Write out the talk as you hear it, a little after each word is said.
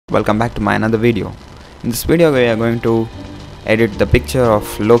welcome back to my another video. In this video we are going to edit the picture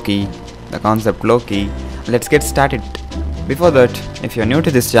of Loki, the concept Loki. Let's get started. Before that, if you're new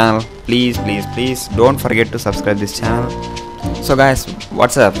to this channel, please don't forget to subscribe this channel. So guys,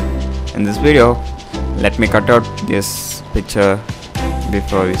 what's up? In this video, let me cut out this picture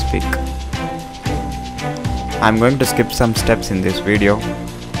before we speak. I'm going to skip some steps in this video.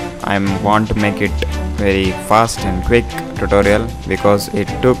 I want to make it very fast and quick tutorial because it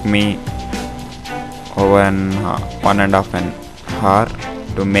took me over 1.5 hour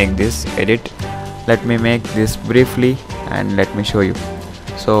to make this edit. Let me make this briefly and let me show you.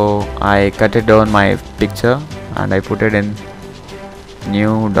 So I cut it down my picture and I put it in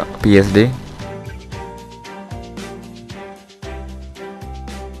new PSD.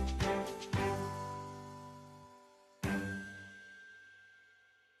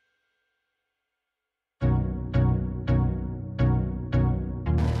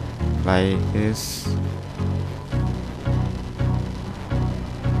 Like this.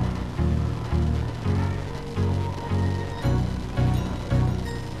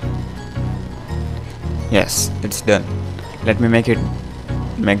 Yes, it's done. Let me make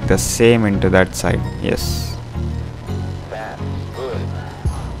the same into that side. Yes. That's good.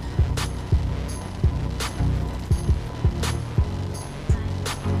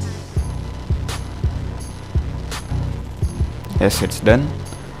 Yes, it's done.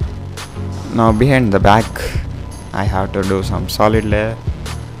 Now behind the back I have to do some solid layer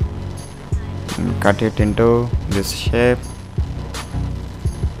and cut it into this shape,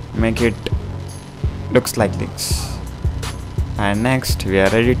 make it looks like this. And next we are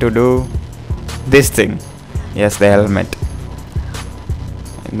ready to do this thing. Yes, the helmet.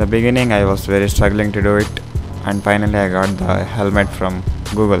 In the beginning I was very struggling to do it, and finally I got the helmet from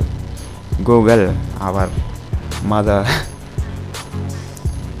Google, our mother.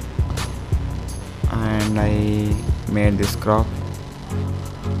 And I made this crop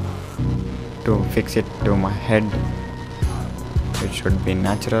to fix it to my head. It should be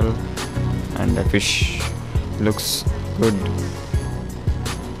natural and the fish looks good.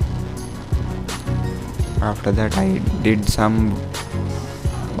 After that I did some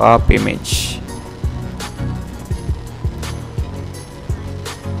pop image.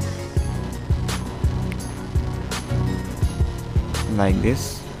 Like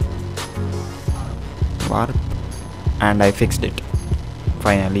this. Warp, and I fixed it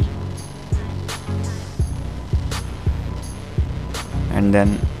finally. And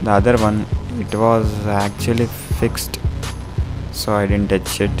then the other one, it was actually fixed, so I didn't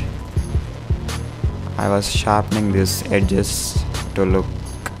touch it. I was sharpening these edges to look,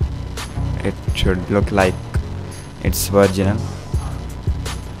 it should look like it's virginal.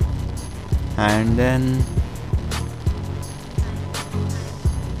 And then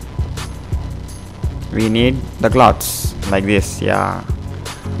we need the cloths like this. Yeah,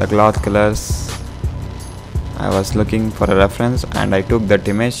 the cloth colors. I was looking for a reference and I took that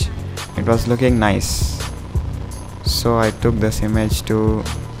image. It was looking nice, so I took this image to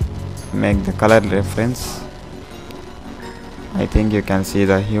make the color reference. I think you can see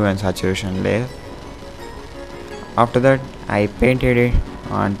the hue and saturation layer. After that I painted it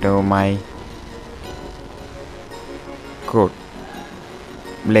onto my coat,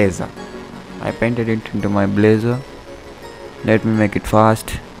 blazer. I painted it into my blazer. Let me make it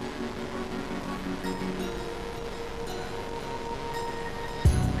fast.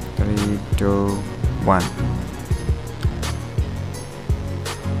 Three, two, one.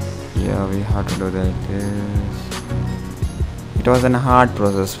 Yeah, we have to do like this. It was a hard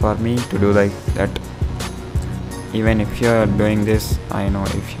process for me to do like that. Even if you are doing this, I know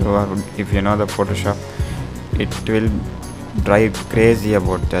if you know the Photoshop, it will drive crazy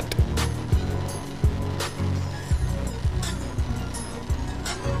about that.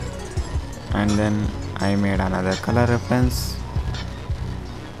 And then I made another color reference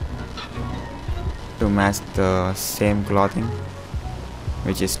to match the same clothing,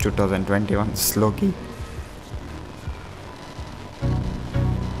 which is 2021 Loki.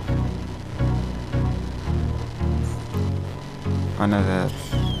 Another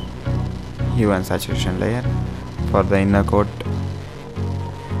hue and saturation layer for the inner coat.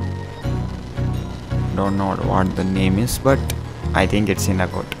 Don't know what the name is, but I think it's inner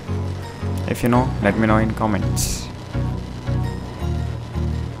coat. If you know, let me know in comments.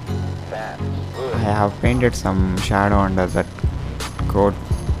 I have painted some shadow under that coat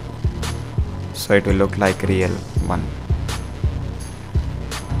so it will look like real one.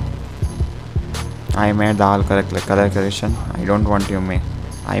 I made the all color correction. I don't want you make.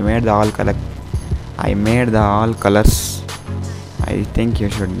 I made the all colors. I think you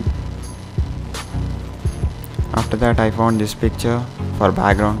should. After that I found this picture for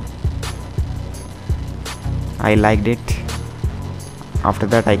background. I liked it. After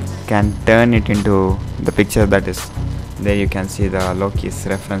that I can turn it into the picture that is there. You can see the Loki's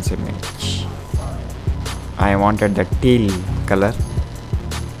reference image. I wanted the teal color.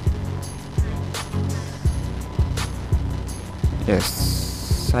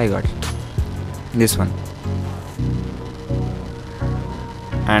 Yes, I got it. This one.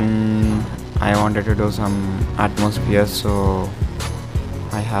 And I wanted to do some atmosphere, so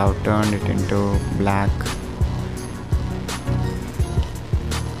I have turned it into black.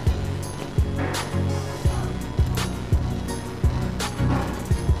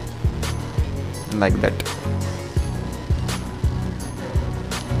 Like that.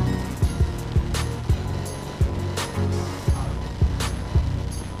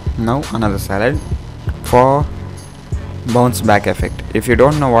 Now another salad for bounce back effect. If you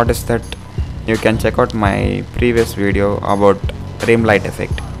don't know what is that, you can check out my previous video about rim light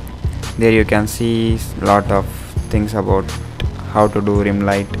effect. There you can see lot of things about how to do rim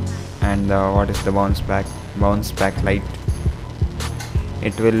light and what is the bounce back light.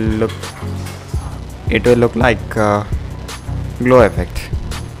 It will look like glow effect.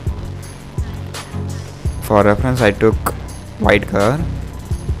 For reference I took white color.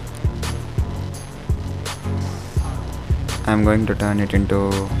 I'm going to turn it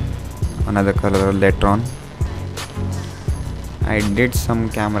into another color later on. I did some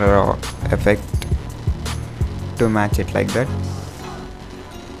camera effect to match it like that.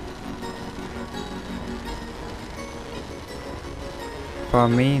 For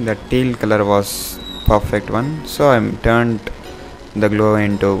me the teal color was perfect one, so I turned the glow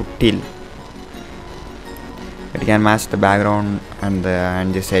into teal. It can match the background and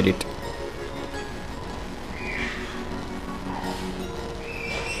this edit.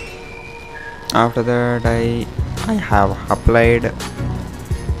 After that I have applied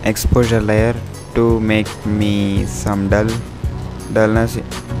exposure layer to make me some dullness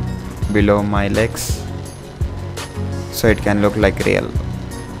below my legs, so it can look like real.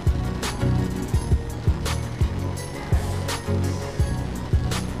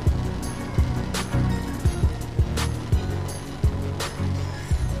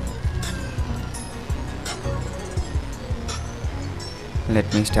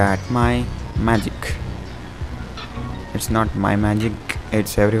 Let me start my magic. It's not my magic,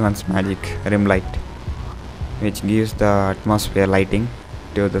 it's everyone's magic. Rim light, which gives the atmosphere lighting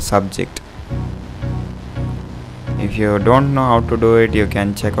to the subject. If you don't know how to do it, you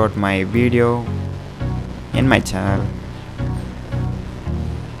can check out my video in my channel,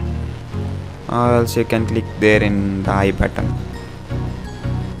 or else you can click there in the I button.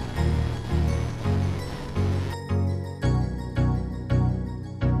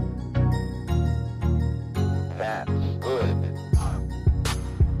 That's good.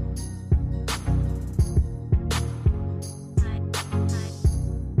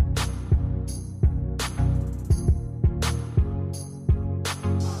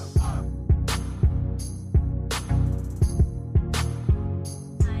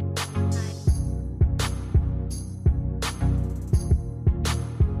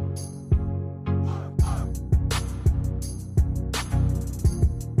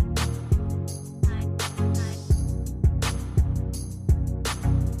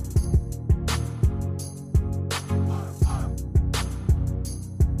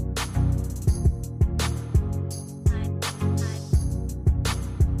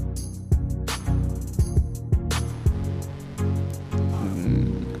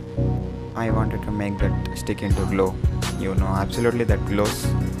 I wanted to make that stick into glow. You know, absolutely that glows.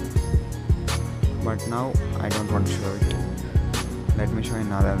 But now I don't want to show it. Let me show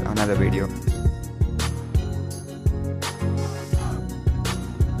in another video.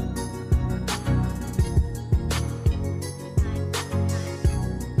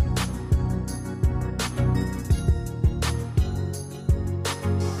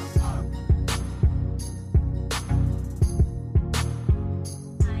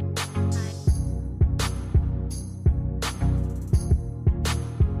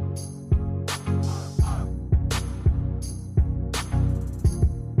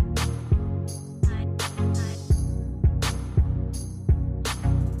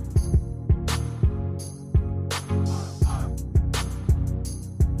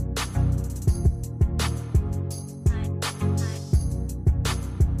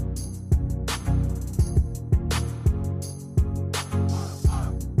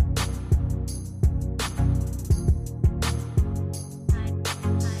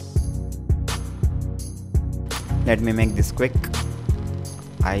 Let me make this quick.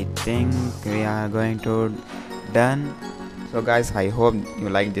 I think we are going to done. So guys, I hope you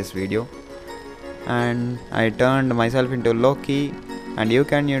like this video. And I turned myself into Loki, and you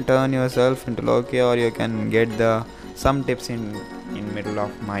turn yourself into Loki, or you can get the some tips in middle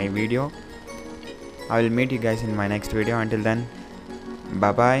of my video. I will meet you guys in my next video. Until then,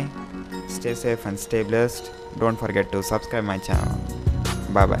 bye bye. Stay safe and stay blessed. Don't forget to subscribe my channel.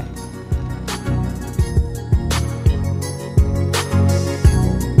 Bye bye.